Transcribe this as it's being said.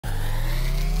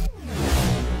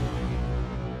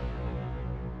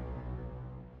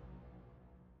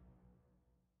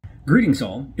Greetings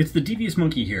all, it's the Devious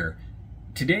Monkey here.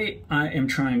 Today I am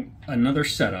trying another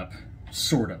setup,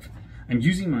 sort of. I'm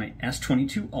using my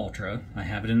S22 Ultra. I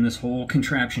have it in this whole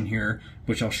contraption here,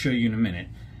 which I'll show you in a minute.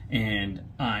 And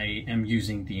I am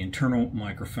using the internal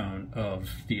microphone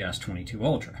of the S22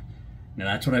 Ultra. Now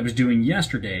that's what I was doing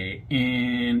yesterday,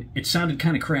 and it sounded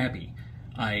kind of crappy.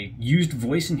 I used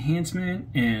voice enhancement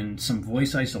and some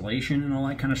voice isolation and all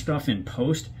that kind of stuff in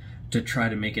post to try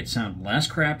to make it sound less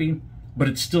crappy. But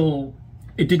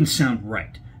it didn't sound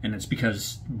right. And it's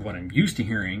because what I'm used to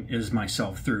hearing is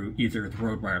myself through either the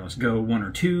Rode Wireless Go 1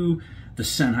 or 2, the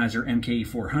Sennheiser MKE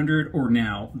 400, or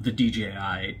now the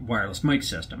DJI Wireless Mic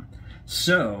System.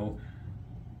 So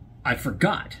I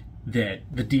forgot that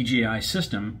the DJI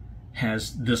system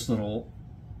has this little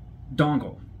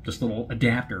dongle, this little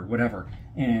adapter, whatever.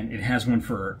 And it has one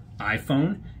for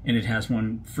iPhone, and it has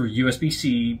one for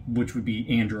USB-C, which would be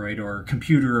Android or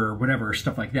computer or whatever,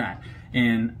 stuff like that.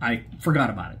 And I forgot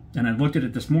about it. And I looked at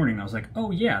it this morning, and I was like,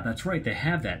 oh yeah, that's right, they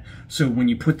have that. So when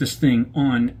you put this thing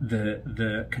on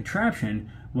the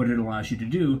contraption, what it allows you to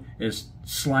do is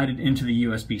slide it into the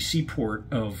USB-C port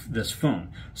of this phone.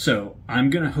 So I'm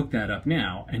gonna hook that up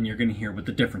now, and you're gonna hear what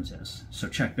the difference is. So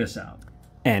check this out.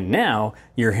 And now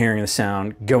you're hearing the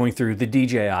sound going through the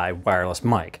DJI wireless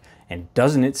mic. And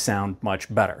doesn't it sound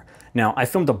much better? Now, I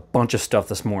filmed a bunch of stuff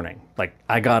this morning. Like,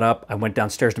 I got up, I went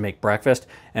downstairs to make breakfast,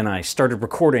 and I started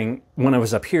recording when I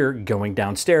was up here, going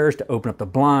downstairs to open up the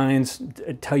blinds,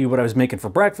 tell you what I was making for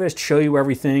breakfast, show you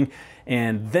everything,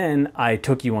 and then I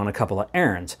took you on a couple of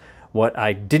errands. What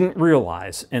I didn't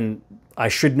realize, and I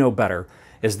should know better,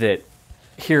 is that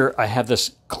here I have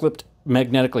this clipped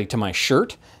magnetically to my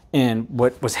shirt. And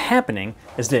what was happening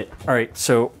is that, all right,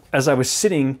 so as I was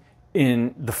sitting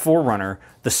in the 4Runner,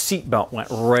 the seat belt went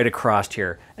right across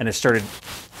here, and it started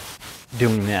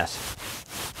doing this.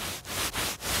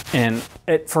 And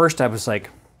at first I was like,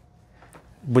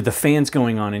 with the fans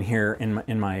going on in here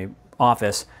in my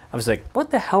office, I was like,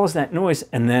 what the hell is that noise?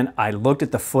 And then I looked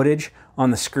at the footage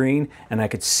on the screen, and I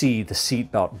could see the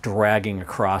seatbelt dragging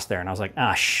across there, and I was like,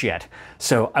 ah, shit.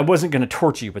 So I wasn't gonna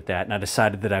torture you with that, and I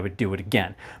decided that I would do it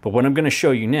again. But what I'm gonna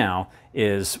show you now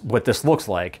is what this looks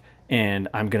like, and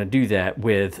I'm gonna do that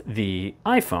with the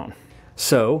iPhone.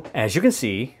 So, as you can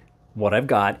see, what I've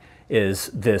got is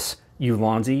this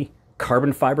Ulanzi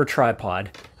carbon fiber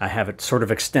tripod. I have it sort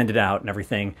of extended out and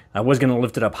everything. I was gonna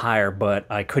lift it up higher, but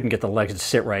I couldn't get the legs to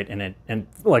sit right, and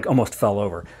like almost fell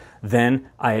over. Then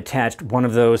I attached one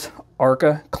of those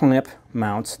Arca clamp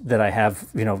mounts that I have,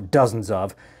 you know, dozens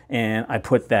of, and I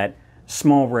put that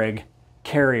SmallRig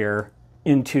carrier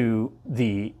into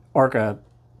the Arca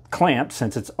clamp,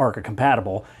 since it's Arca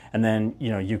compatible, and then, you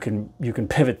know, you can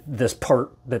pivot this part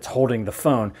that's holding the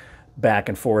phone back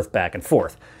and forth, back and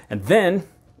forth. And then,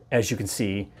 as you can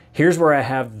see, here's where I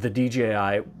have the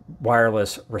DJI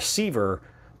wireless receiver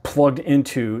plugged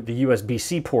into the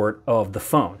USB-C port of the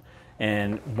phone.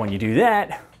 And when you do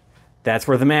that, that's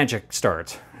where the magic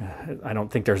starts. I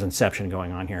don't think there's Inception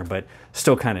going on here, but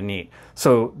still kind of neat.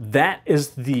 So that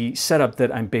is the setup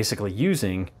that I'm basically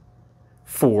using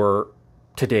for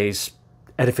today's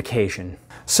edification.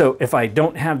 So if I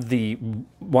don't have the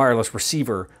wireless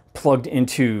receiver plugged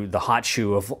into the hot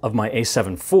shoe of my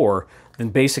A7 IV, then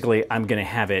basically I'm gonna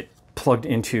have it plugged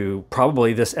into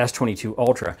probably this S22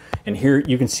 Ultra. And here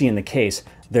you can see in the case,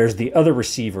 there's the other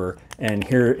receiver, and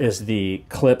here is the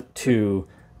clip to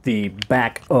the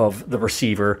back of the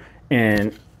receiver.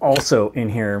 And also in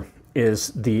here is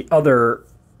the other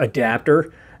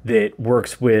adapter that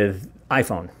works with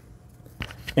iPhone.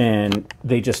 And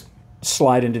they just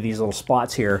slide into these little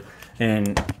spots here,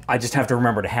 and I just have to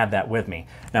remember to have that with me.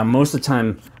 Now, most of the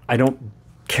time, I don't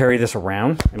carry this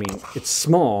around. I mean, it's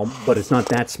small, but it's not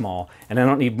that small, and I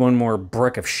don't need one more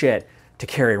brick of shit to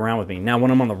carry around with me. Now,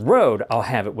 when I'm on the road, I'll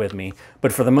have it with me,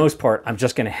 but for the most part, I'm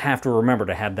just gonna have to remember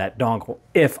to have that dongle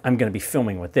if I'm gonna be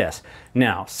filming with this.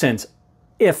 Now, since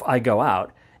if I go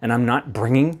out and I'm not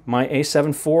bringing my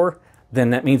A7 IV, then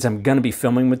that means I'm gonna be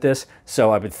filming with this,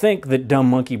 so I would think that Dumb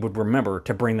Monkey would remember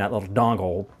to bring that little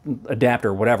dongle,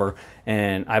 adapter, whatever,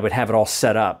 and I would have it all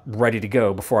set up, ready to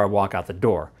go before I walk out the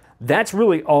door. That's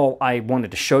really all I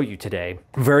wanted to show you today.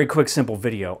 Very quick, simple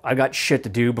video. I got shit to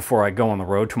do before I go on the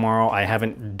road tomorrow. I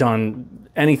haven't done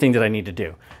anything that I need to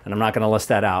do, and I'm not gonna list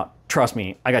that out. Trust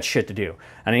me, I got shit to do.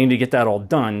 And I need to get that all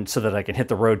done so that I can hit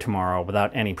the road tomorrow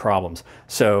without any problems.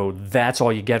 So that's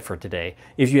all you get for today.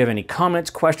 If you have any comments,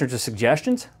 questions, or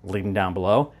suggestions, leave them down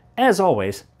below. As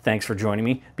always, thanks for joining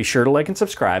me. Be sure to like and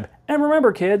subscribe. And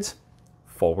remember, kids,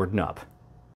 forward and up.